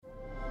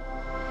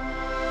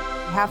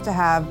have to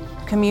have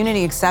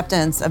community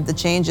acceptance of the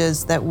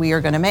changes that we are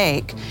going to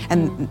make.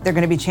 And they're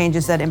going to be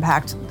changes that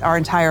impact our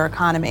entire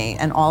economy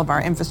and all of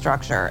our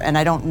infrastructure. And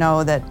I don't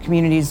know that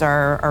communities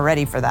are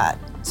ready for that.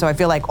 So I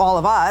feel like all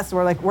of us,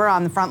 we're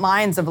on the front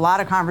lines of a lot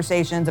of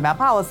conversations about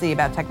policy,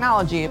 about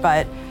technology,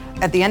 but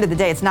at the end of the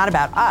day, it's not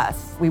about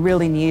us. We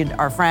really need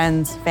our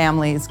friends,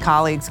 families,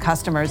 colleagues,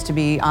 customers to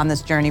be on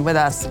this journey with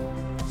us.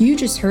 You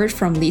just heard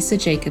from Lisa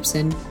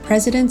Jacobson,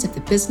 President of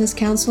the Business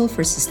Council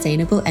for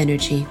Sustainable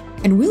Energy.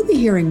 And we'll be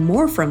hearing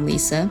more from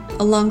Lisa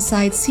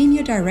alongside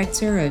Senior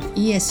Director of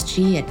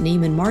ESG at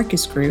Neiman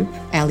Marcus Group,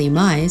 Ali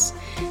Mize,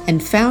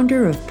 and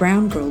founder of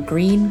Brown Girl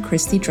Green,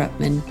 Christy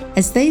Drutman,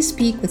 as they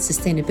speak with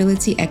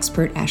sustainability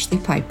expert Ashley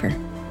Piper.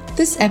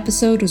 This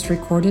episode was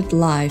recorded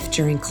live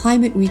during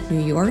Climate Week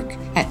New York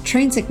at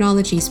Trane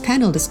Technologies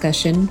panel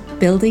discussion,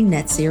 Building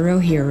Net Zero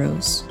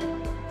Heroes.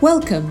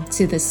 Welcome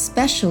to this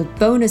special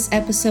bonus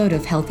episode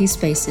of Healthy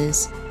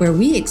Spaces, where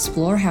we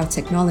explore how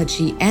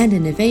technology and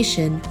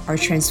innovation are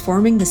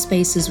transforming the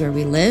spaces where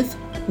we live,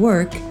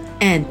 work,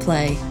 and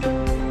play.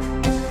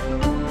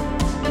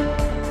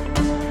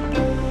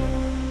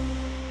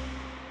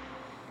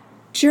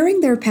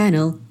 During their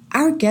panel,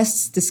 our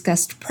guests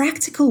discussed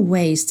practical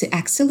ways to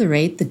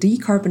accelerate the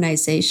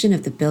decarbonization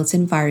of the built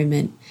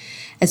environment,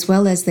 as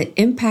well as the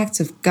impacts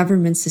of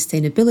government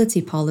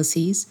sustainability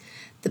policies,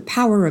 the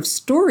power of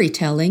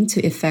storytelling to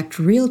effect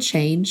real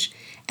change,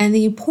 and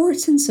the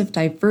importance of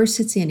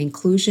diversity and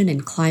inclusion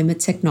in climate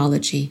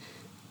technology.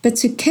 But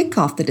to kick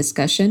off the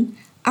discussion,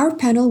 our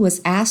panel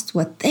was asked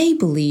what they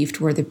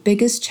believed were the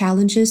biggest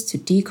challenges to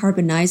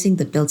decarbonizing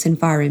the built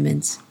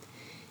environment.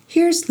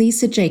 Here's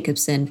Lisa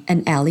Jacobson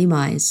and Ali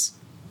Mize.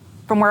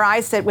 From where I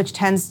sit, which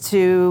tends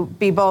to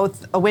be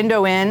both a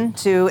window in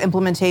to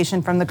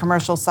implementation from the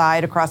commercial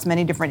side across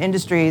many different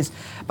industries,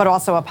 but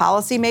also a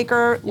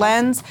policymaker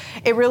lens,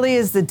 it really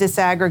is the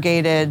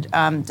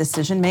disaggregated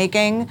decision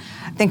making,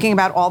 thinking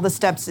about all the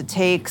steps it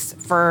takes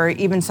for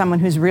even someone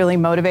who's really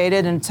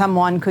motivated, and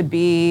someone could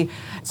be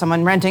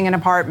someone renting an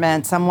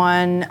apartment,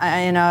 someone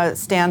in a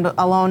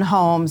standalone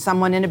home,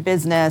 someone in a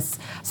business,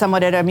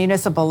 someone at a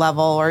municipal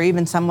level, or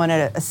even someone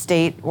at a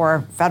state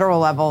or federal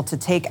level to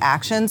take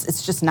actions.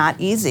 It's just not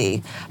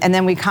easy. And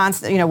then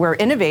we're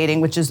innovating,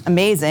 which is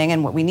amazing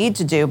and what we need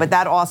to do, but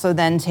that also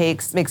then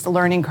makes the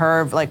learning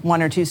curve like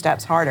one or two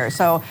steps harder.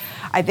 So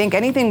I think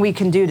anything we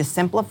can do to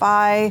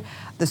simplify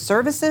the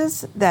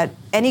services that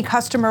any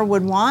customer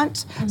would want.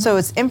 Mm-hmm. So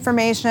it's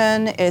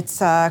information, it's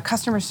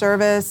customer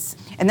service,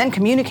 and then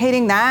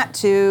communicating that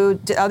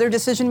to other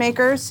decision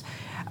makers.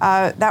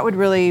 That would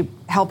really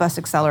help us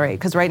accelerate,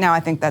 because right now I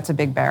think that's a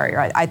big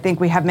barrier. I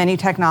think we have many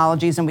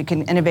technologies and we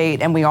can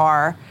innovate, and we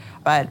are,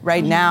 but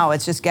right now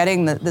it's just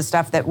getting the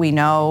stuff that we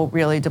know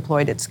really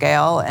deployed at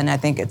scale, and I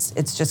think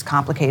it's just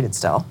complicated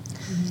still.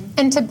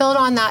 And to build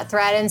on that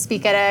thread and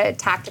speak at a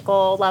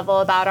tactical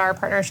level about our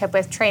partnership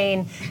with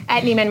Trane,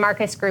 at Neiman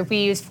Marcus Group, we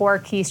use 4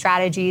 key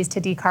strategies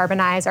to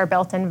decarbonize our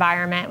built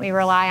environment. We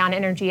rely on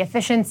energy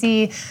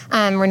efficiency,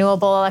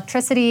 renewable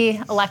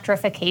electricity,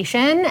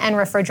 electrification, and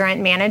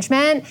refrigerant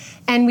management.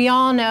 And we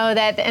all know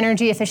that the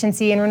energy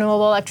efficiency and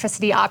renewable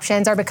electricity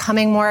options are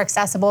becoming more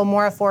accessible,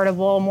 more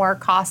affordable, more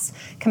cost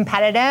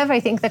competitive. I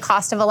think the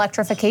cost of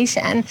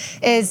electrification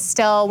is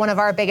still one of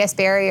our biggest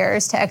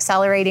barriers to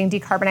accelerating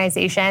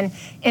decarbonization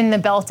in the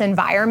built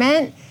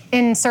environment.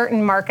 In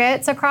certain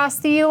markets across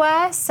the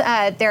U.S.,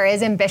 there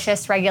is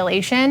ambitious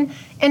regulation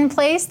in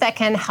place that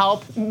can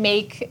help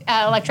make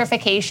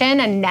electrification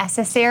a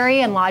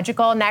necessary and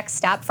logical next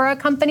step for a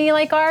company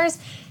like ours.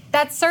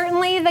 That's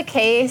certainly the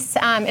case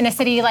in a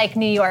city like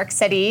New York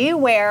City,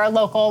 where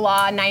Local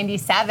Law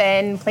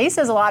 97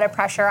 places a lot of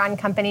pressure on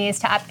companies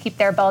to upkeep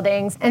their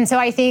buildings. And so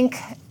I think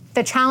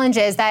the challenge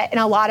is that in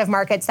a lot of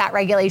markets, that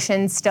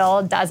regulation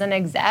still doesn't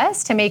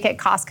exist to make it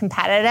cost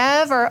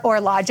competitive or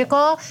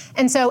logical.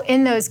 And so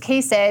in those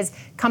cases,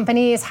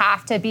 companies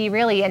have to be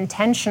really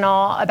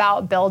intentional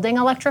about building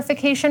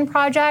electrification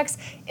projects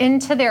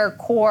into their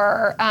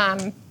core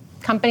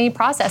company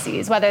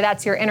processes, whether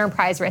that's your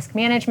enterprise risk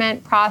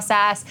management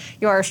process,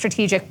 your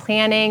strategic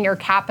planning, your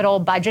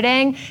capital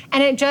budgeting.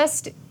 And it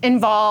just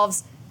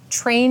involves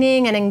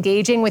training and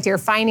engaging with your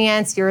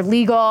finance, your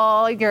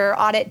legal,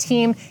 your audit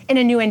team in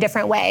a new and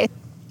different way.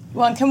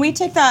 Well, can we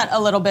take that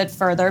a little bit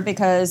further?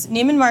 Because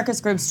Neiman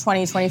Marcus Group's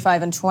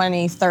 2025 and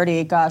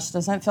 2030, gosh,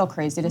 doesn't it feel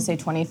crazy to say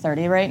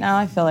 2030 right now?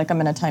 I feel like I'm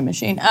in a time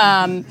machine.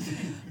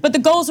 But the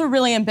goals are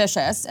really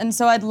ambitious. And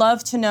so I'd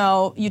love to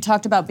know, you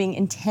talked about being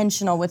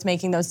intentional with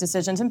making those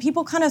decisions. And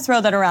people kind of throw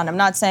that around. I'm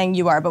not saying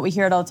you are, but we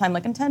hear it all the time,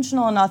 like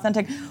intentional and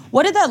authentic.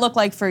 What did that look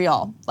like for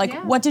y'all?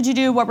 What did you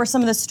do? What were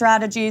some of the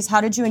strategies?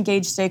 How did you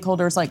engage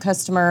stakeholders like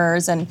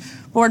customers? And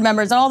board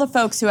members and all the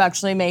folks who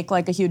actually make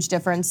like a huge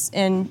difference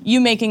in you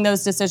making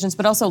those decisions,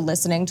 but also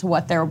listening to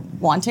what they're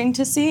wanting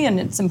to see and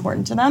it's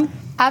important to them?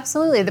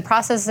 Absolutely. The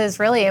process is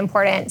really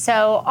important.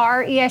 So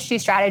our ESG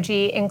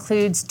strategy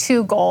includes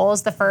 2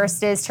 goals. The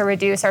first is to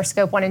reduce our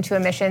Scope 1 and 2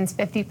 emissions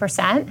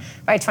 50%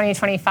 by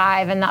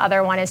 2025, and the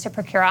other one is to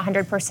procure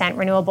 100%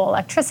 renewable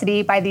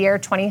electricity by the year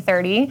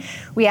 2030.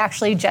 We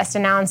actually just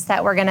announced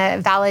that we're going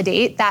to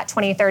validate that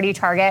 2030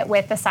 target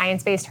with the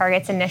Science Based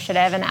Targets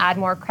Initiative and add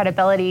more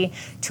credibility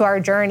to our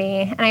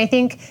journey. And I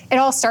think it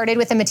all started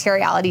with a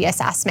materiality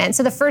assessment.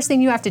 So the first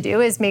thing you have to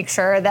do is make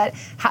sure that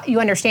you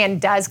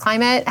understand, does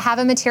climate have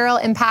a material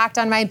impact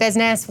on my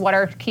business? What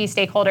are key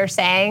stakeholders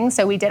saying?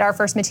 So we did our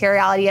first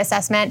materiality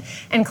assessment,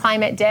 and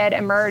climate did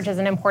emerge as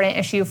an important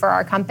issue for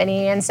our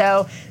company. And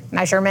so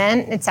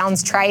measurement, it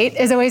sounds trite,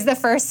 is always the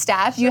first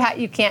step.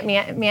 You can't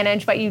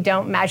manage what you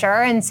don't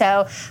measure. And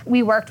so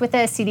we worked with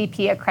a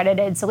CDP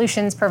accredited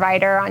solutions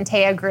provider,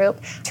 Ontea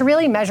Group, to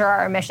really measure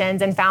our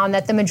emissions and found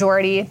that the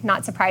majority,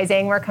 not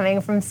surprising, were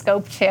coming from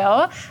Scope 2.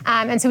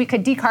 And so we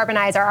could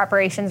decarbonize our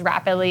operations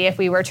rapidly if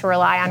we were to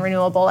rely on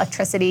renewable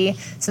electricity.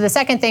 So the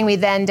second thing we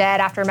then did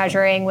after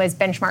measuring was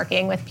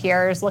benchmarking with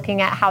peers,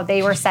 looking at how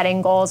they were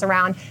setting goals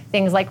around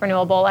things like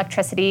renewable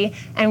electricity.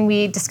 And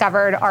we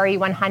discovered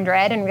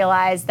RE100 and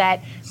realized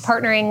that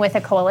partnering with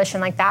a coalition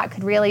like that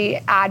could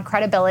really add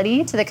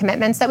credibility to the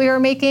commitments that we were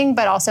making,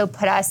 but also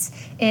put us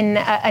in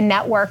a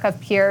network of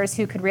peers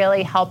who could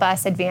really help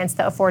us advance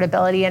the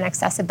affordability and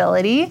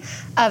accessibility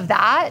of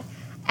that.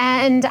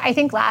 And I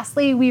think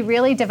lastly, we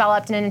really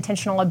developed an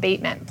intentional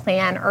abatement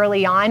plan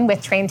early on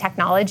with Trane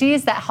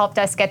Technologies that helped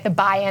us get the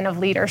buy-in of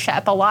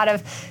leadership. A lot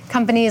of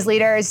companies,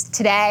 leaders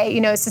today,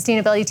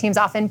 sustainability teams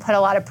often put a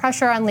lot of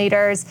pressure on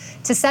leaders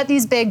to set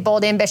these big,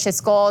 bold,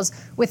 ambitious goals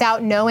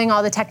without knowing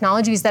all the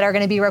technologies that are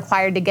going to be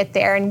required to get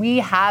there. And we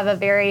have a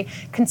very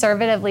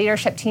conservative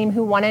leadership team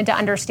who wanted to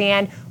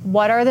understand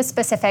what are the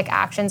specific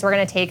actions we're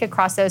going to take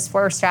across those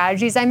 4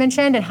 strategies I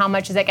mentioned and how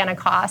much is it going to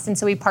cost. And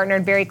so we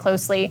partnered very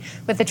closely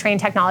with the Trane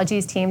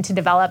Technologies team to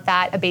develop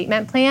that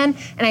abatement plan.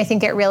 And I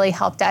think it really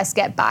helped us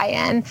get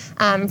buy-in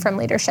from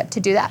leadership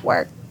to do that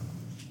work.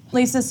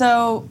 Lisa,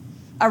 so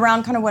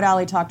around kind of what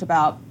Ali talked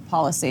about,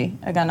 policy,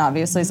 again,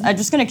 obviously, I'm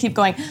just going to keep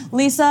going.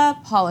 Lisa,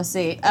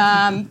 policy.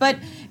 But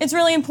it's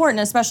really important,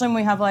 especially when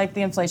we have like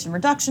the Inflation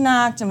Reduction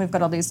Act and we've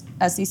got all these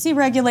SEC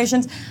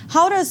regulations.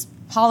 How does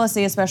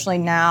policy, especially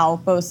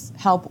now, both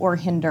help or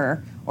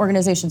hinder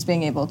organizations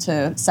being able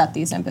to set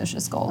these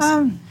ambitious goals?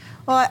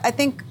 Well, I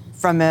think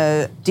from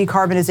a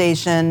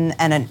decarbonization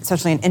and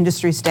especially an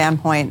industry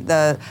standpoint,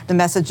 the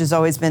message has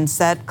always been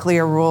set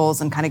clear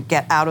rules and kind of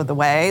get out of the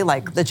way.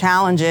 Like the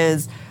challenge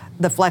is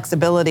the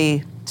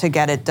flexibility to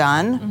get it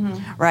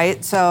done,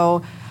 right?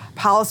 So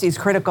policy is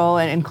critical,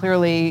 and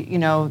clearly,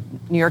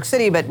 New York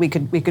City, but we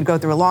could go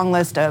through a long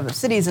list of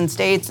cities and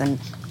states and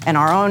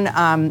our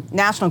own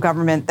national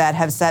government that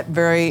have set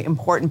very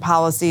important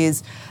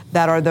policies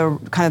that are the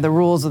kind of the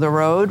rules of the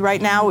road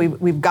right now.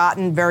 We've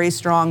gotten very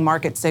strong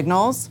market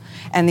signals,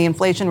 and the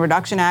Inflation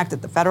Reduction Act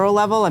at the federal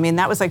level, I mean,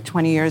 that was like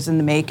 20 years in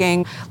the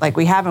making. Like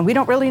we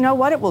don't really know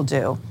what it will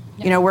do.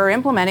 We're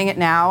implementing it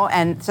now,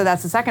 and so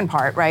that's the second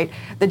part, right?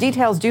 The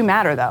details do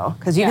matter, though,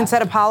 because you can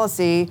set a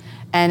policy,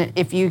 and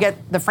if you get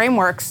the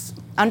frameworks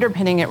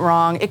underpinning it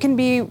wrong, it can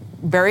be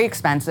very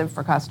expensive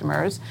for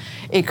customers.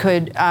 It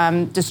could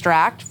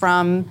distract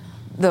from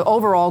the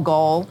overall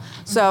goal.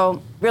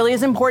 So really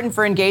is important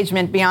for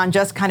engagement beyond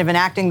just kind of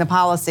enacting the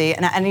policy.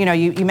 And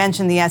you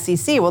mentioned the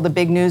SEC. Well, the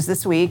big news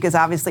this week is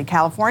obviously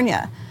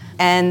California.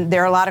 And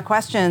there are a lot of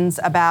questions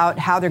about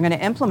how they're going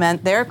to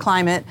implement their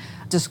climate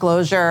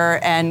disclosure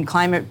and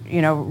climate,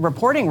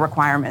 reporting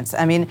requirements.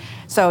 I mean,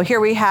 so here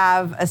we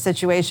have a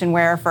situation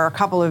where for a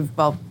couple of,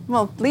 well,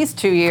 at least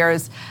 2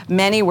 years,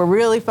 many were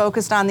really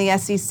focused on the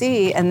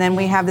SEC, and then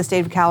we have the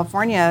state of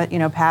California,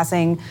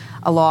 passing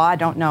a law. I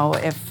don't know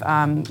if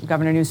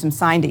Governor Newsom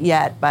signed it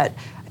yet, but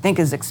I think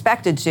is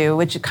expected to,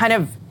 which kind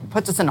of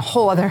puts us in a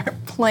whole other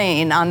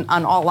plane on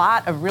a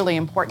lot of really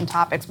important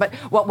topics. But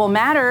what will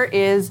matter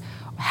is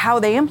how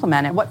they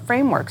implement it. What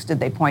frameworks did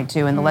they point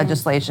to in the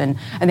legislation?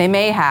 And they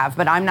may have,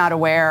 but I'm not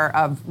aware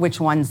of which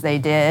ones they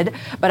did.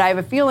 But I have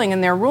a feeling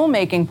in their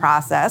rulemaking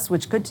process,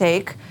 which could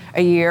take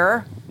a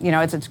year,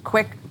 it's a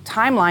quick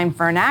timeline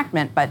for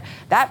enactment, but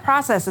that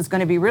process is going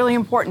to be really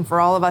important for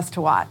all of us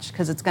to watch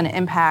because it's going to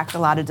impact a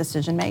lot of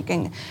decision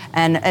making.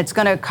 And it's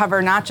going to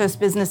cover not just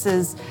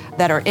businesses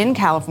that are in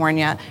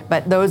California,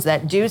 but those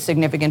that do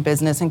significant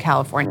business in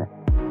California.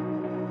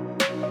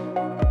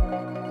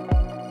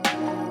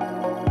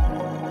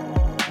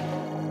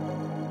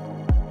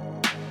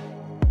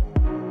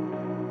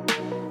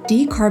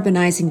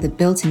 Decarbonizing the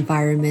built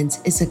environment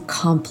is a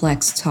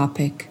complex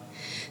topic.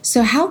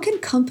 So how can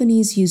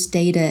companies use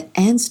data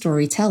and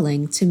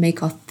storytelling to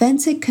make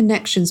authentic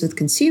connections with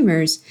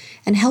consumers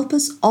and help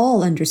us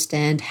all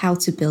understand how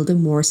to build a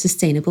more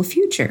sustainable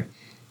future?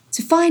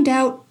 To find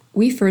out,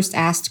 we first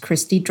asked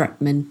Christy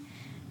Drutman.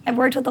 I've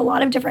worked with a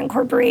lot of different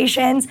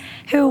corporations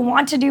who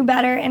want to do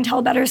better and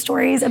tell better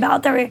stories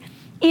about their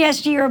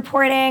ESG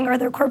reporting or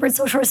their corporate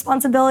social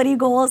responsibility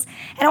goals.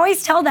 And I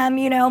always tell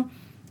them,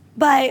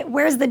 but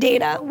where's the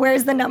data?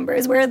 Where's the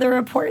numbers? Where are the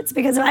reports?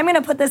 Because if I'm going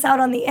to put this out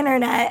on the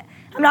internet,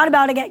 I'm not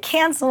about to get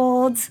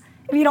canceled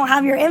if you don't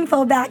have your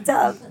info backed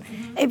up.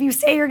 If you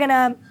say you're going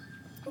to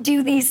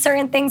do these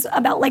certain things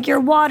about like your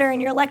water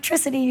and your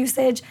electricity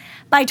usage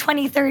by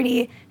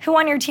 2030, who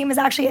on your team is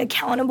actually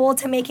accountable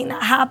to making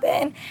that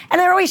happen? And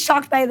they're always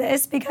shocked by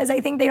this because I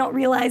think they don't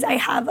realize I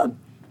have a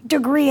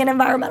degree in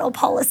environmental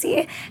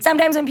policy.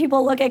 Sometimes when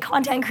people look at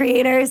content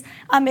creators,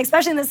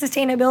 especially in the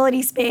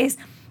sustainability space,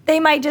 they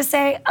might just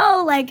say,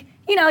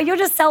 you'll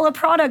just sell a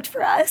product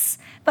for us.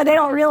 But they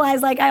don't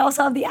realize, I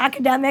also have the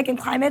academic and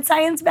climate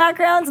science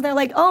backgrounds. And they're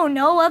like, oh,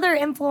 no other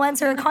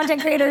influencer or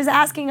content creator is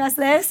asking us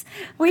this.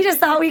 We just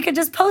thought we could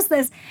just post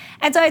this.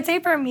 And so I'd say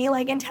for me,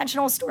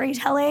 intentional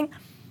storytelling,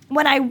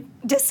 when I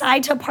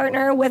decide to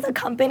partner with a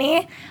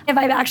company, if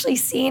I've actually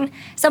seen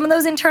some of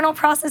those internal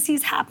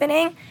processes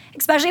happening,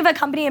 especially if a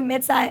company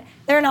admits that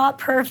they're not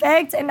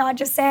perfect and not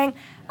just saying,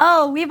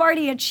 oh, we've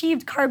already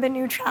achieved carbon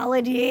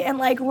neutrality and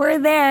we're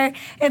there.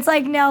 It's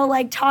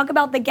no, talk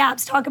about the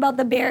gaps, talk about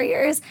the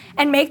barriers,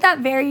 and make that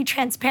very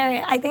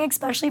transparent. I think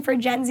especially for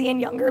Gen Z and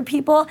younger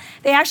people,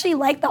 they actually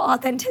like the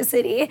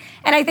authenticity.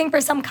 And I think for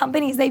some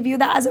companies, they view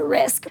that as a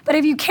risk. But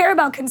if you care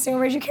about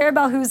consumers, you care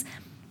about who's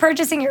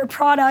purchasing your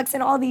products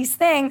and all these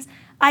things,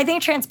 I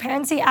think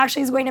transparency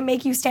actually is going to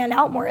make you stand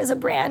out more as a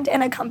brand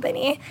and a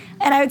company.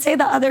 And I would say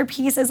the other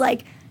piece is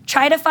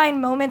try to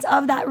find moments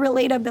of that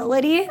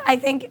relatability. I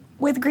think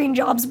with Green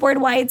Jobs Board,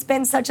 why it's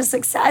been such a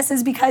success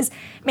is because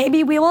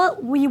maybe we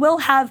will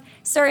have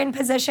certain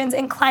positions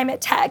in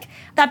climate tech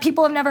that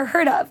people have never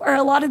heard of, or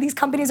a lot of these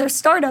companies are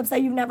startups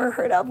that you've never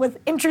heard of with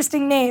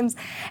interesting names.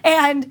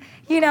 And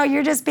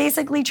you're just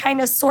basically trying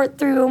to sort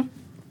through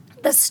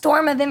the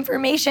storm of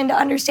information to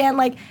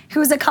understand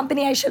who's a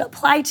company I should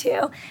apply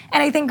to.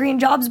 And I think Green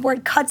Jobs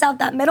Board cuts out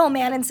that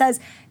middleman and says,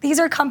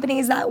 these are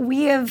companies that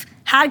we have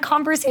had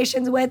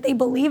conversations with. They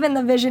believe in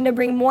the vision to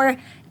bring more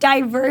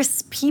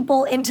diverse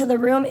people into the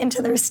room,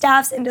 into their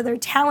staffs, into their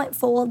talent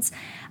folds.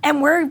 And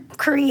we're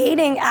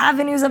creating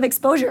avenues of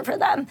exposure for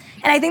them.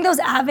 And I think those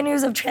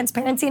avenues of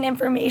transparency and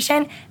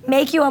information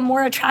make you a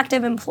more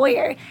attractive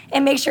employer.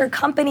 It makes your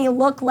company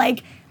look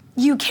like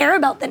you care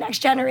about the next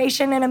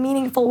generation in a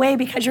meaningful way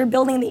because you're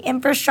building the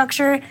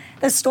infrastructure,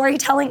 the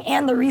storytelling,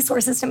 and the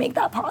resources to make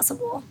that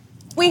possible.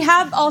 We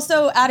have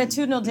also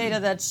attitudinal data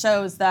that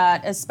shows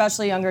that,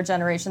 especially younger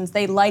generations,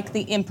 they like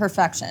the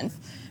imperfection.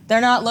 They're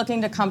not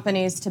looking to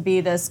companies to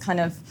be this kind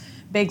of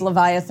big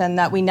Leviathan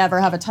that we never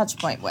have a touch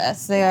point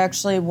with. They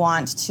actually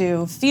want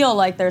to feel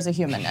like there's a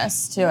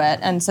humanness to it.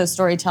 And so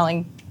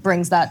storytelling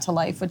brings that to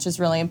life, which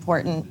is really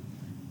important.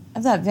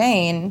 Of that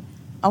vein,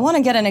 I want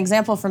to get an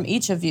example from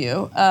each of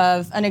you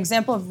of an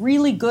example of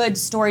really good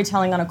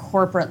storytelling on a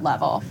corporate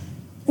level.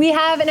 We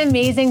have an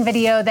amazing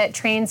video that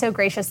Trane so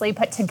graciously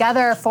put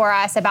together for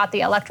us about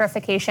the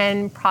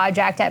electrification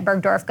project at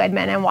Bergdorf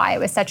Goodman and why it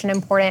was such an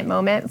important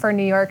moment for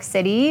New York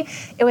City.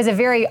 It was a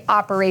very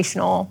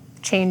operational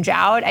change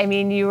out. I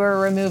mean, you were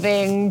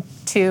removing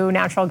 2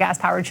 natural gas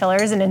powered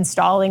chillers and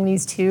installing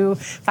these 2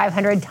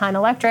 500-ton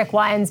electric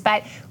ones.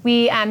 But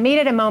we made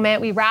it a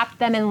moment. We wrapped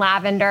them in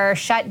lavender,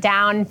 shut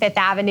down 5th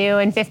Avenue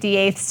and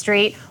 58th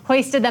Street,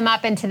 hoisted them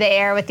up into the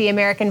air with the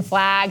American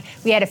flag.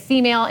 We had a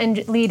female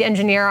lead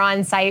engineer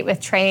on site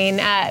with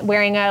Trane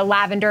wearing a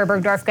lavender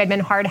Bergdorf Goodman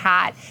hard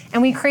hat.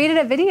 And we created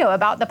a video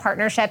about the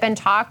partnership and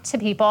talked to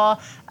people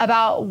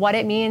about what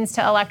it means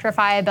to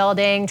electrify a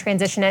building,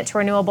 transition it to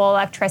renewable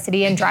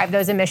electricity, and drive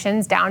those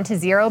emissions down to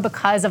zero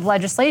because of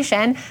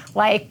legislation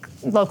like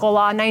Local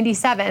Law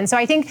 97. So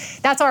I think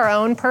that's our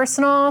own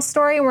personal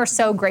story, and we're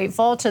so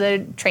grateful to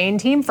the Trane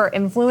team for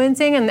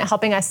influencing and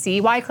helping us see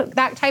why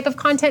that type of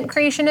content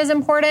creation is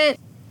important.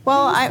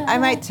 Well, I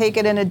might take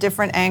it in a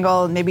different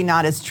angle, maybe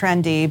not as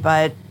trendy,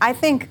 but I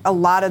think a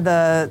lot of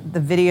the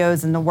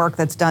videos and the work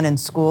that's done in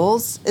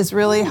schools is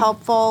really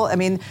helpful. I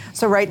mean,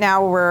 so right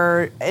now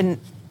we're in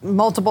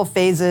multiple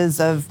phases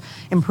of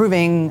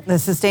improving the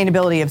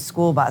sustainability of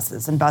school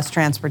buses and bus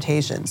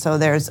transportation. So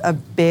there's a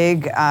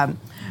big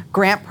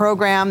grant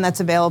program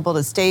that's available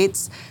to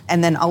states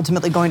and then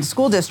ultimately going to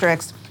school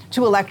districts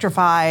to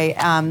electrify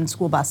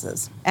school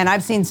buses. And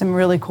I've seen some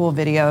really cool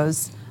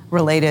videos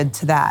related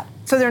to that.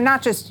 So they're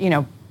not just,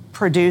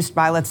 produced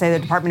by, let's say, the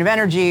Department of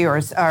Energy or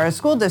a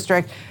school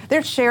district.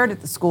 They're shared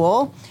at the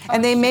school,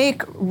 and they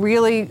make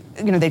really,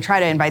 they try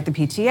to invite the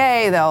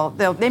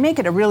PTA. They make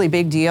it a really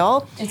big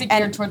deal. Is it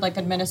geared toward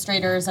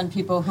administrators and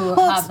people who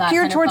well, have that it's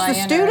geared towards the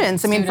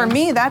students. I mean, for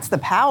me, that's the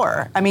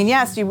power. I mean,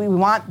 yes, we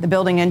want the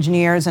building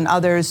engineers and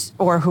others,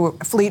 or who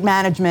fleet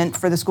management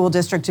for the school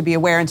district to be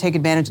aware and take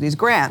advantage of these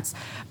grants.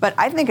 But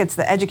I think it's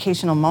the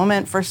educational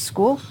moment for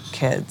school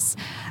kids,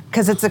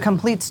 because it's a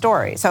complete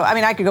story. So, I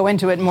mean, I could go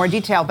into it in more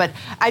detail, but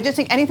I just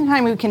think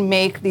anytime we can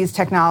make these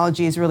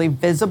technologies really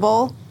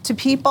visible to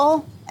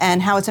people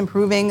and how it's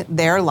improving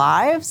their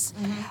lives,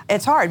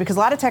 it's hard because a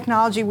lot of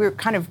technology we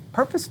kind of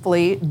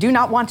purposefully do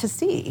not want to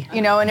see.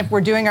 And if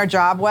we're doing our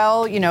job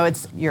well,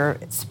 it's your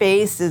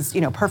space is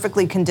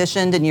perfectly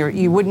conditioned and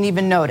you wouldn't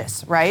even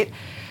notice, right?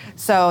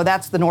 So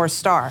that's the North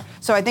Star.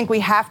 So I think we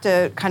have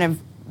to kind of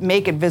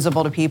make it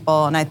visible to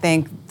people, and I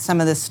think some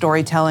of this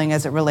storytelling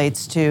as it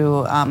relates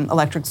to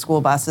electric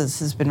school buses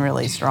has been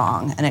really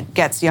strong, and it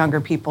gets younger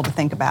people to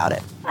think about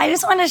it. I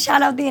just want to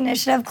shout out the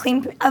initiative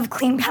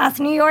Clean Path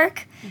New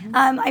York.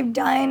 I've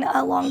done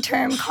a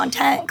long-term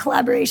content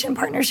collaboration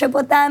partnership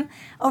with them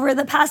over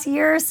the past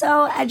year or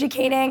so,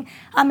 educating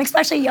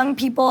especially young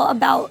people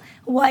about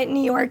what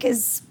New York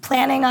is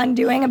planning on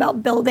doing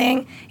about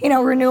building,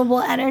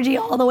 renewable energy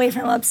all the way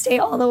from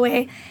upstate all the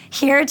way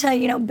here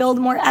to, build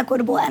more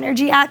equitable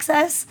energy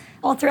access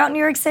all throughout New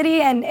York City.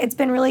 And it's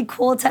been really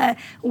cool to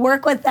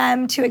work with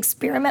them to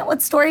experiment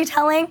with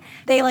storytelling.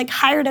 They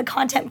hired a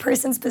content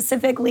person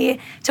specifically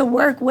to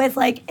work with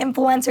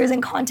influencers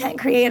and content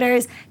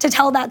creators to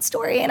tell that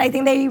story. And I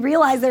think they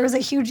realized there was a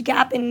huge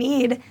gap in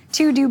need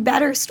to do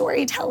better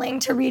storytelling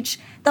to reach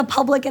the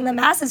public and the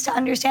masses to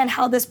understand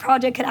how this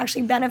project could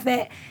actually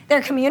benefit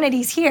their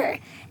communities here.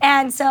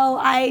 And so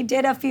I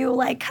did a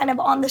few kind of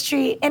on the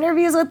street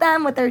interviews with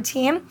them, with their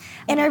team,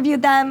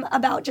 interviewed them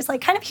about just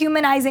kind of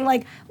humanizing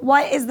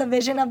what is the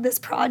vision of this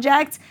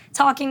project,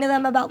 talking to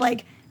them about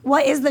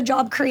what is the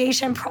job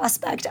creation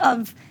prospect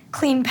of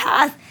Clean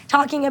Path,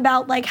 talking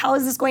about how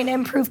is this going to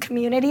improve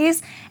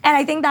communities. And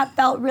I think that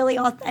felt really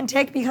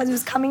authentic because it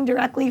was coming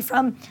directly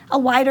from a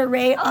wide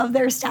array of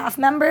their staff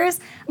members,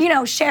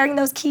 sharing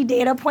those key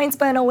data points,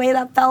 but in a way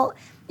that felt,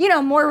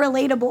 more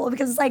relatable,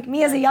 because it's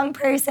me as a young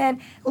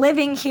person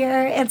living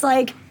here, it's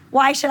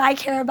why should I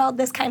care about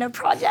this kind of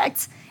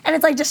project? And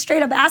it's just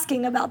straight up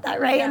asking about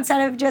that, right? Yeah.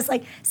 Instead of just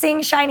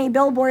seeing shiny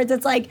billboards,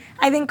 it's I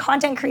think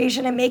content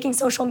creation and making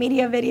social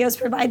media videos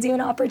provides you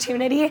an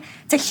opportunity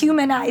to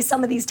humanize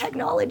some of these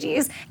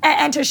technologies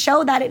and to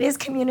show that it is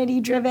community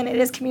driven, it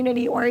is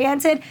community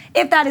oriented,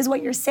 if that is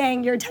what you're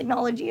saying your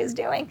technology is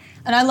doing.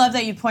 And I love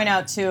that you point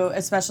out too,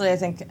 especially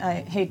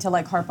I hate to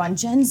harp on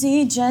Gen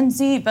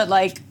Z, but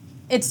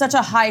it's such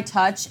a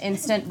high-touch,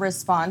 instant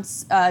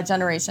response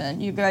generation.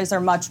 You guys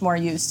are much more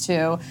used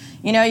to,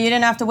 you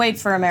didn't have to wait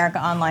for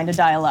America Online to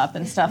dial up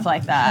and stuff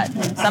like that.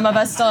 Some of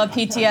us still have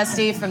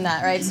PTSD from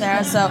that, right,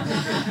 Sarah? So,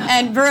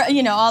 and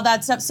all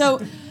that stuff.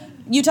 So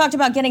you talked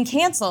about getting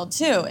canceled,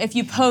 too. If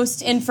you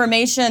post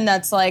information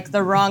that's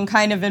the wrong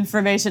kind of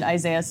information,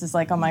 Isaiah's is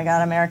oh my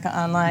God, America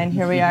Online,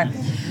 here we are.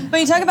 But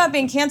you talk about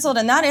being canceled,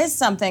 and that is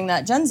something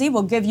that Gen Z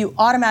will give you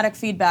automatic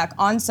feedback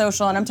on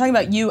social, and I'm talking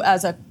about you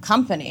as a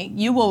company.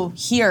 You will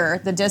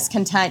hear the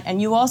discontent, and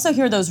you also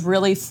hear those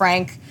really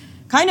frank,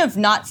 kind of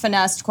not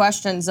finessed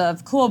questions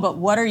of, cool, but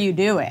what are you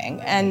doing?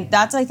 And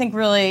that's, I think,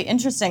 really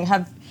interesting.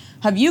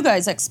 Have you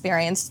guys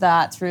experienced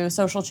that through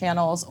social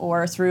channels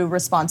or through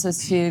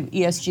responses to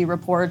ESG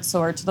reports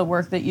or to the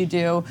work that you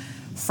do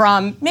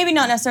from, maybe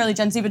not necessarily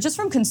Gen Z, but just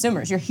from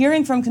consumers? You're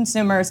hearing from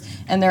consumers,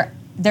 and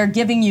they're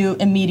giving you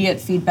immediate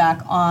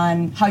feedback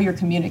on how you're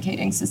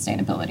communicating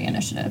sustainability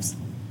initiatives.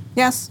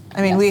 Yes.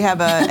 I mean, we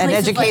have an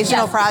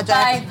educational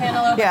project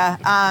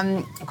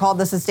called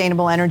the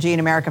Sustainable Energy in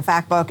America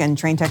Factbook, and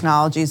Trane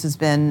Technologies has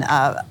been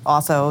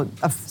also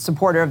a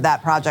supporter of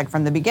that project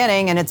from the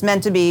beginning, and it's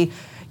meant to be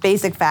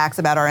basic facts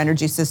about our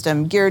energy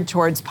system geared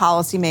towards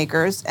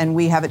policymakers, and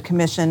we have it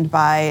commissioned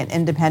by an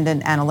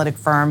independent analytic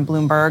firm,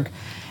 Bloomberg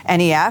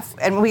NEF,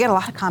 and we get a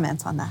lot of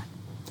comments on that.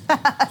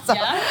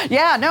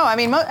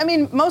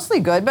 Mostly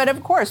good, but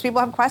of course people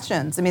have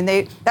questions. I mean,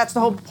 that's the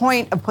whole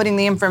point of putting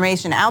the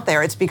information out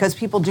there. It's because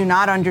people do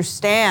not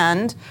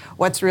understand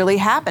what's really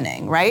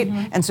happening, right?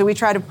 Mm-hmm. And so we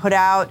try to put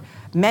out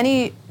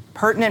many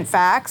pertinent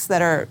facts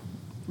that are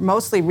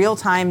mostly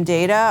real-time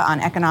data on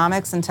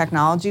economics and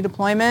technology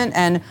deployment,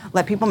 and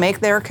let people make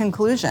their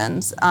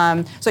conclusions.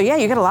 You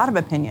get a lot of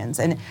opinions,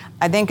 and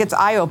I think it's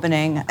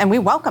eye-opening, and we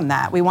welcome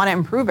that. We want to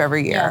improve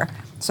every year. Yeah.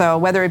 So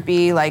whether it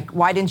be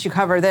why didn't you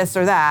cover this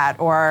or that,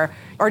 or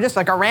just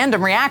a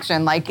random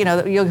reaction,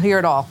 you'll hear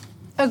it all.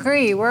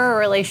 Agree. We're a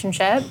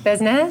relationship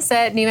business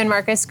at Neiman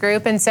Marcus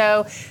Group, and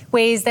so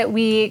ways that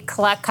we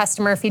collect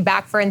customer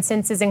feedback, for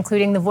instance, is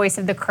including the voice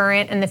of the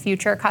current and the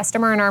future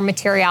customer in our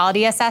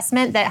materiality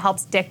assessment that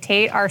helps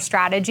dictate our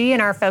strategy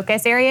and our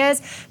focus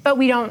areas. But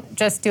we don't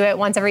just do it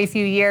once every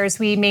few years.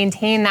 We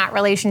maintain that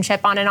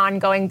relationship on an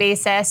ongoing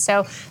basis.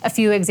 So a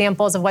few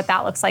examples of what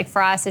that looks like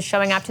for us is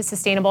showing up to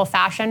Sustainable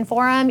Fashion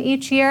Forum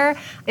each year.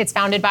 It's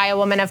founded by a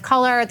woman of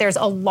color. There's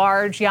a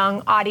large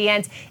young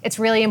audience. It's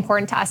really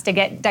important to us to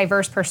get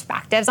diverse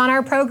perspectives on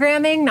our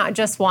programming, not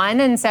just one.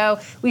 And so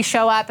we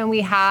show up and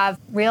we have have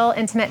real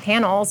intimate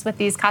panels with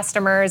these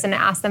customers and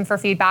ask them for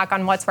feedback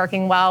on what's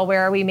working well,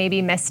 where are we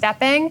maybe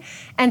misstepping.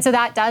 And so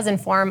that does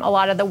inform a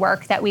lot of the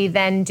work that we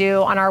then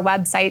do on our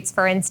websites,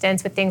 for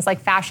instance, with things like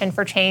Fashion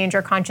for Change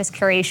or Conscious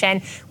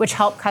Curation, which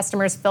help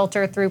customers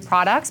filter through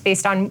products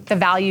based on the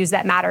values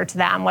that matter to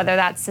them, whether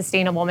that's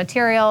sustainable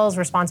materials,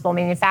 responsible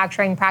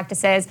manufacturing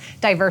practices,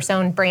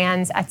 diverse-owned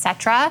brands, et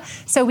cetera.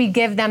 So we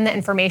give them the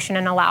information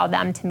and allow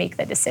them to make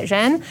the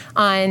decision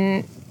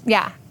on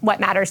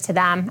what matters to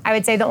them. I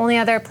would say the only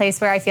other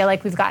place where I feel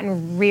like we've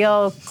gotten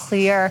real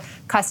clear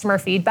customer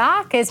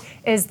feedback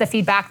is the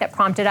feedback that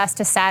prompted us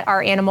to set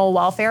our animal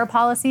welfare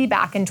policy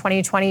back in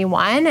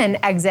 2021 and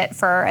exit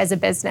fur as a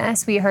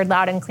business. We heard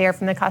loud and clear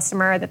from the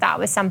customer that that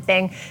was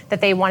something that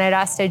they wanted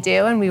us to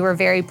do, and we were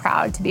very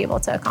proud to be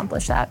able to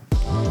accomplish that.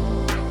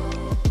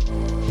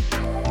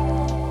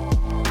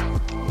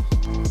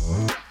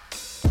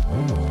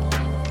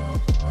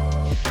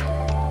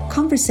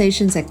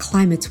 Conversations at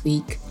Climate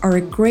Week are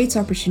a great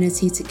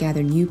opportunity to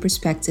gather new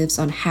perspectives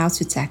on how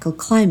to tackle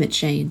climate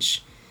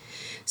change.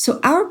 So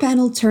our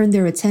panel turned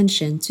their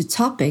attention to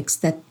topics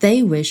that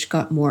they wish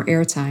got more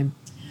airtime.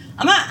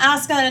 I'm going to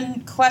ask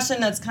a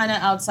question that's kind of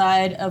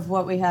outside of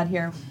what we had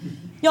here.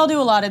 Y'all do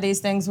a lot of these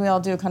things. We all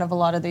do kind of a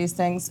lot of these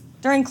things.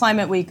 During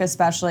Climate Week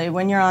especially,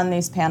 when you're on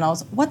these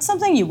panels, what's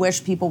something you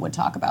wish people would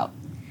talk about?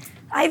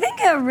 I think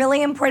a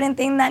really important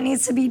thing that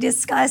needs to be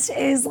discussed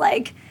is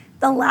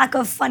the lack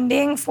of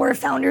funding for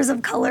founders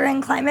of color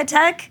in climate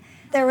tech.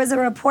 There was a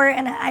report,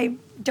 and I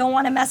don't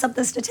want to mess up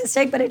the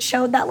statistic, but it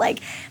showed that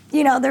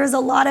there was a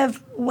lot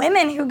of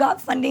women who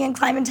got funding in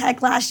climate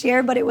tech last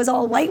year, but it was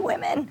all white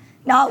women,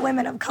 not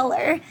women of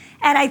color.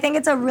 And I think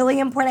it's a really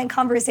important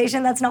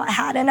conversation that's not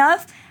had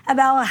enough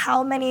about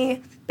how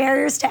many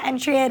barriers to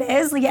entry it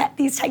is, yet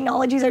these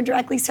technologies are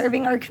directly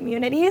serving our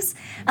communities.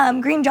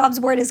 Green Jobs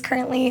Board is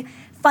currently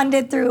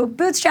funded through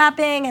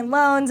bootstrapping and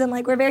loans, and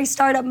we're very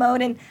startup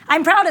mode, and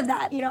I'm proud of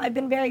that. I've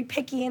been very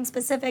picky and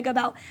specific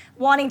about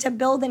wanting to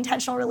build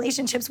intentional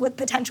relationships with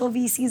potential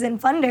VCs and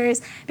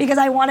funders because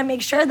I want to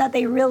make sure that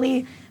they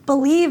really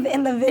believe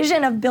in the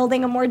vision of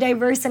building a more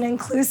diverse and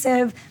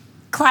inclusive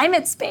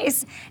climate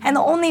space. And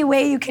the only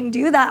way you can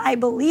do that, I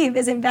believe,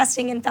 is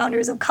investing in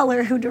founders of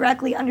color who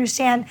directly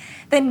understand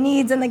the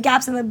needs and the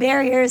gaps and the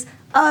barriers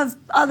of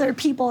other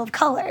people of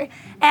color.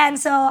 And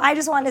so I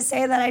just want to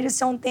say that I just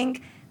don't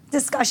think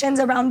discussions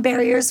around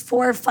barriers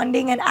for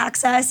funding and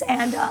access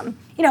and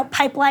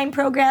pipeline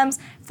programs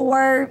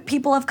for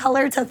people of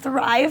color to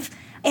thrive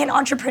in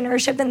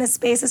entrepreneurship in this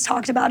space is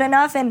talked about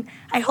enough. And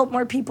I hope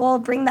more people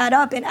bring that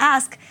up and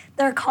ask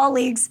their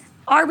colleagues,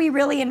 are we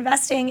really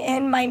investing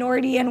in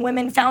minority and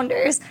women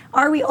founders?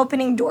 Are we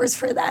opening doors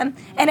for them?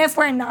 And if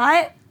we're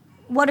not,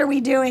 what are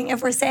we doing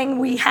if we're saying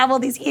we have all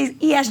these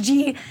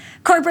ESG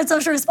corporate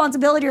social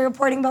responsibility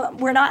reporting, but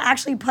we're not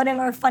actually putting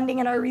our funding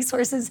and our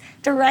resources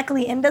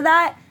directly into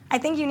that? I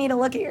think you need to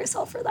look at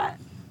yourself for that.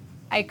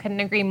 I couldn't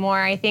agree more.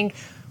 I think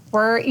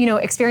we're,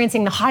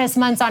 experiencing the hottest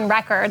months on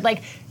record.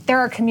 There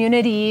are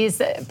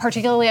communities,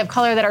 particularly of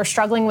color, that are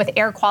struggling with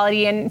air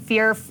quality and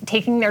fear of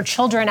taking their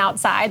children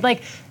outside.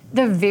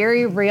 The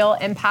very real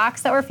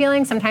impacts that we're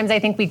feeling, sometimes I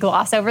think we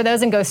gloss over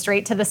those and go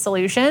straight to the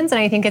solutions. And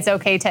I think it's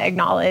okay to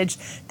acknowledge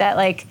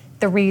that,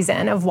 the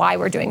reason of why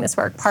we're doing this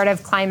work. Part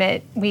of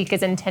Climate Week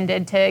is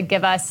intended to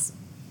give us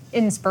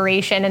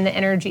inspiration and the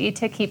energy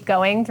to keep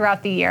going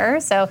throughout the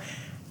year. So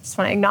just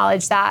want to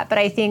acknowledge that. But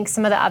I think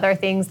some of the other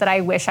things that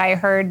I wish I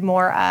heard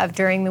more of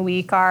during the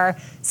week are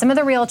some of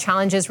the real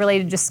challenges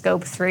related to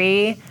Scope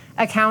 3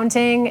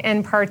 accounting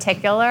in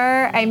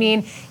particular. I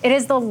mean, it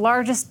is the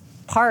largest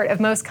part of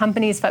most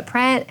companies'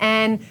 footprint,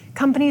 and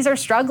companies are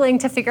struggling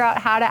to figure out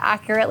how to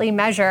accurately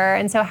measure.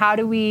 And so how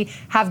do we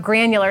have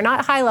granular,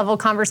 not high-level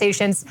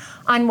conversations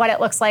on what it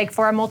looks like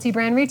for a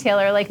multi-brand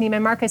retailer like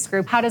Neiman Marcus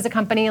Group? How does a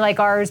company like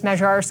ours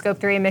measure our Scope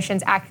 3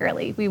 emissions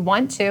accurately? We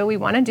want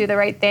to do the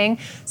right thing.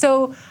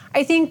 So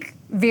I think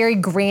very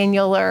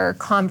granular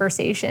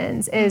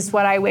conversations is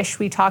what I wish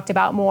we talked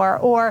about more,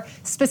 or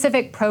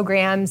specific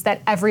programs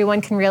that everyone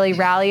can really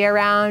rally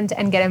around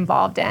and get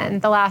involved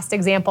in. The last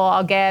example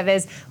I'll give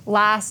is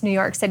last New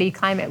York City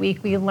Climate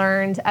Week, we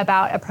learned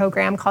about a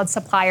program called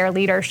Supplier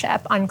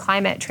Leadership on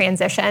climate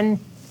transition,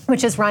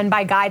 which is run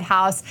by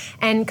Guidehouse,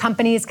 and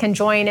companies can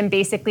join and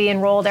basically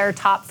enroll their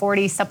top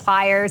 40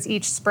 suppliers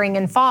each spring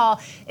and fall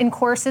in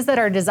courses that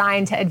are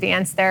designed to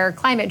advance their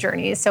climate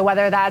journeys. So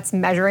whether that's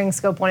measuring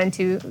Scope 1 and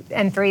 2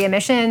 and 3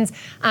 emissions,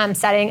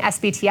 setting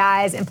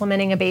SBTIs,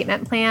 implementing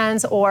abatement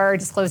plans, or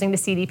disclosing to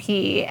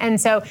CDP. And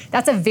so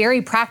that's a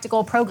very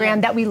practical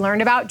program that we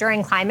learned about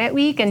during Climate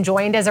Week and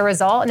joined as a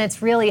result, and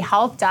it's really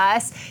helped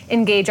us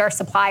engage our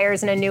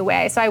suppliers in a new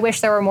way. So I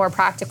wish there were more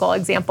practical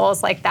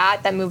examples like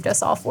that moved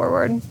us all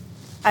forward.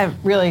 I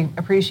really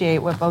appreciate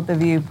what both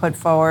of you put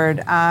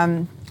forward.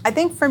 I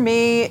think for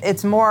me,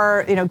 it's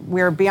more,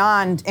 we're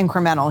beyond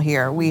incremental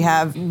here. We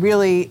have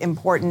really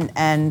important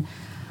and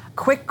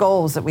quick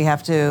goals that we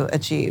have to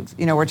achieve.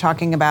 We're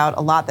talking about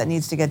a lot that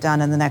needs to get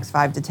done in the next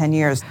 5 to 10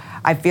 years.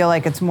 I feel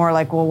like it's more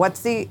like, well,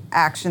 what's the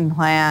action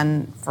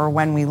plan for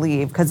when we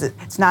leave? Because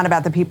it's not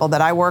about the people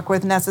that I work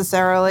with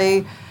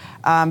necessarily,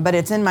 but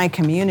it's in my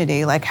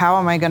community. Like, how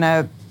am I going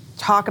to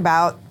talk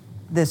about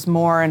this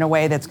more in a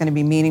way that's going to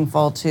be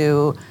meaningful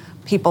to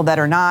people that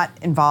are not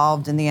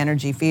involved in the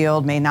energy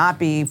field, may not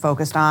be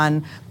focused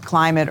on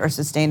climate or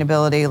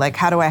sustainability? Like,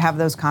 how do I have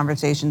those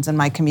conversations in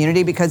my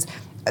community? Because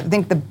I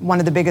think one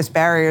of the biggest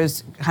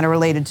barriers, kind of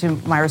related to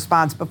my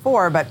response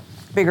before, but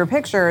bigger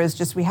picture, is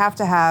just we have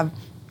to have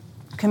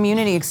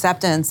community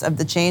acceptance of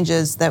the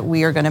changes that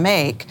we are going to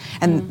make.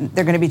 And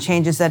they're going to be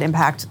changes that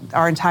impact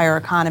our entire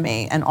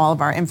economy and all of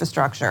our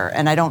infrastructure.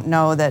 And I don't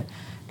know that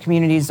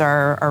communities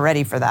are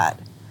ready for that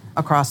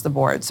across the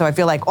board. So I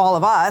feel like all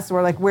of us,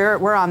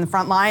 we're on the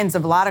front lines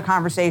of a lot of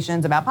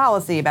conversations about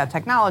policy, about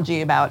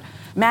technology, about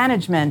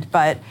management.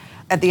 But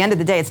at the end of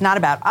the day, it's not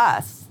about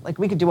us. Like,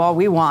 we could do all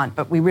we want,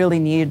 but we really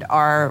need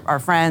our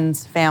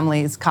friends,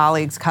 families,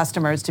 colleagues,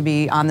 customers to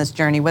be on this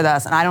journey with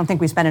us. And I don't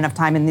think we spend enough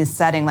time in this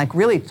setting, like,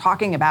 really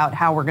talking about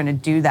how we're going to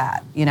do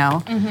that,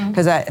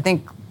 Because I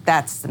think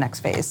that's the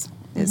next phase,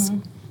 is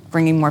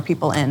bringing more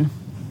people in.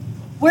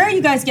 Where are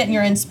you guys getting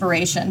your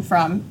inspiration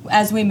from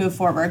as we move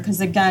forward?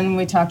 Because, again,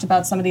 we talked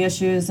about some of the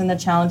issues and the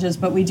challenges,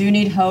 but we do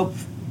need hope.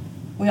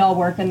 We all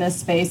work in this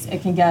space.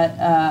 It can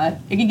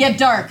get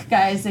dark,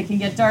 guys. It can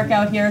get dark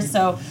out here.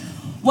 So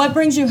what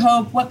brings you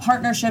hope? What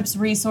partnerships,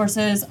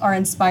 resources are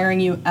inspiring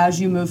you as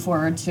you move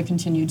forward to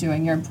continue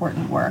doing your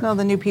important work? Well,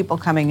 the new people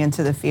coming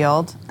into the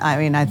field. I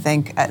mean, I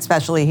think,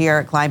 especially here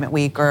at Climate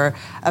Week or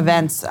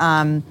events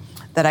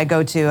that I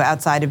go to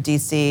outside of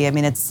DC, I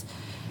mean, it's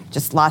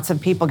just lots of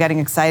people getting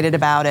excited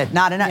about it.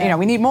 Not enough,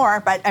 we need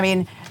more, but I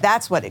mean,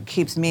 that's what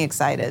keeps me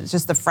excited. It's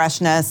just the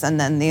freshness and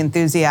then the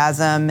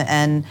enthusiasm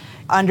and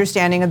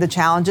understanding of the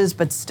challenges,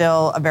 but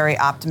still a very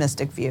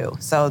optimistic view.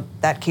 So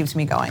that keeps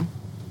me going.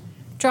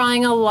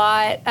 Drawing a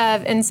lot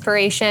of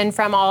inspiration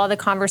from all of the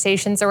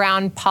conversations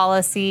around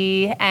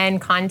policy and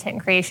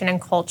content creation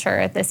and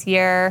culture this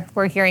year.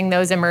 We're hearing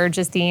those emerge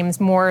as themes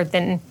more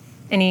than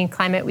any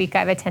Climate Week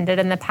I've attended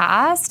in the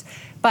past.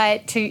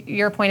 But to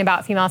your point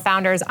about female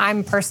founders,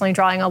 I'm personally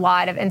drawing a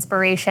lot of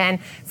inspiration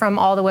from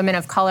all the women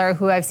of color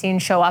who I've seen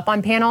show up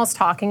on panels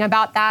talking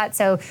about that.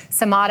 So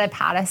Samada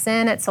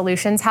Pattison at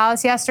Solutions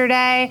House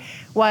yesterday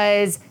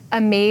was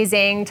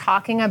amazing,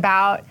 talking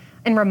about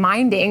and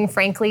reminding,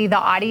 frankly, the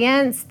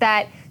audience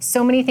that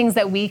so many things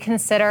that we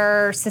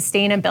consider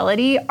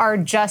sustainability are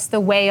just the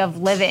way of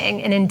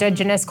living in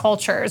indigenous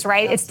cultures,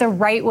 right? It's the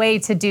right way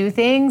to do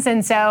things.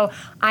 And so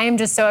I am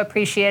just so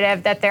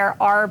appreciative that there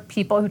are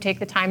people who take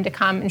the time to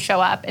come and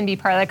show up and be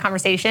part of the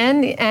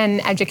conversation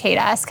and educate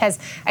us, because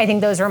I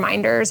think those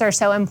reminders are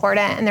so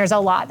important. And there's a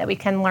lot that we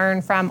can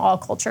learn from all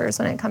cultures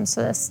when it comes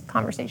to this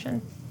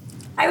conversation.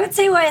 I would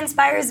say what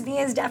inspires me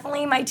is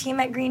definitely my team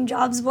at Green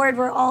Jobs Board.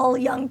 We're all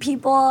young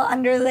people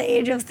under the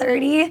age of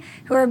 30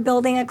 who are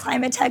building a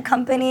climate tech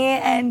company,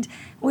 and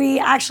we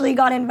actually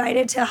got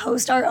invited to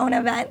host our own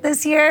event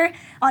this year.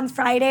 On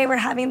Friday, we're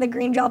having the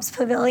Green Jobs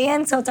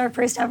Pavilion, so it's our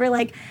first ever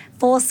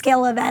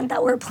full-scale event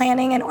that we're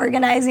planning and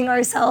organizing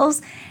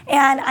ourselves.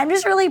 And I'm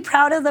just really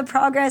proud of the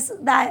progress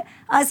that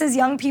us as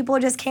young people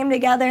just came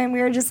together, and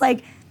we were just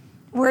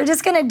we're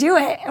just going to do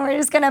it, and we're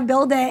just going to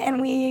build it.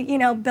 And we,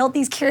 built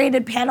these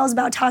curated panels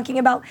about talking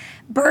about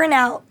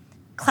burnout,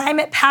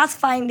 climate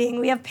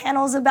pathfinding. We have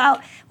panels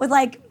with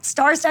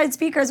star-studded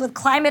speakers with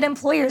climate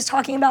employers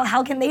talking about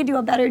how can they do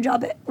a better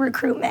job at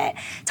recruitment,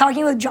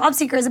 talking with job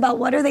seekers about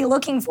what are they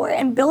looking for,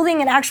 and building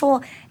an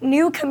actual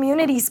new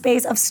community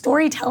space of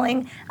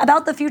storytelling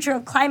about the future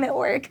of climate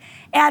work.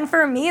 And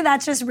for me,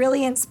 that's just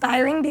really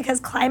inspiring, because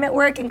climate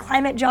work and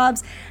climate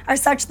jobs are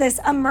such this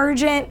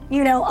emergent,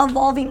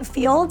 evolving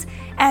field.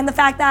 And the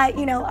fact that,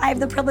 I have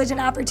the privilege and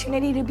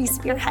opportunity to be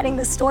spearheading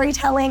the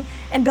storytelling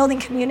and building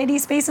community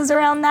spaces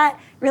around that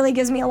really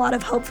gives me a lot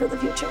of hope for the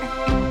future.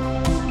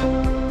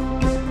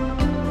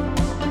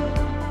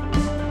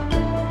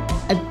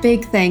 A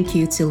big thank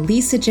you to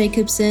Lisa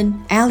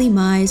Jacobson, Ali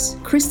Mize,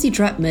 Christy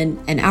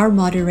Drutman, and our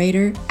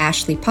moderator,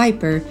 Ashley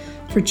Piper,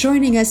 for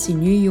joining us in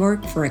New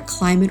York for a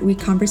Climate Week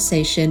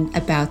conversation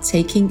about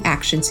taking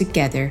action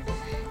together.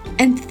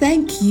 And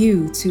thank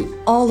you to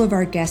all of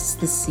our guests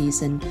this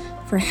season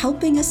for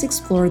helping us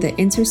explore the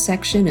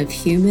intersection of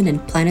human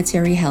and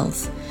planetary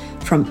health,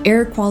 from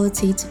air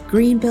quality to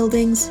green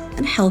buildings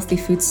and healthy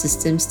food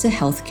systems to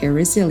healthcare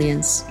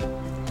resilience.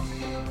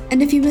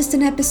 And if you missed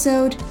an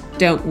episode,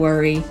 don't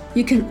worry,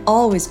 you can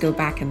always go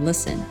back and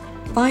listen.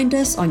 Find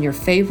us on your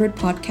favorite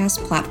podcast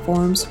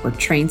platforms or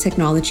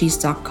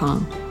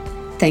traintechnologies.com.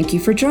 Thank you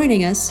for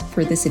joining us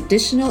for this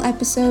additional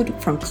episode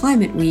from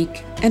Climate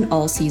Week and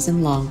all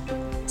season long.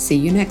 See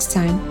you next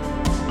time.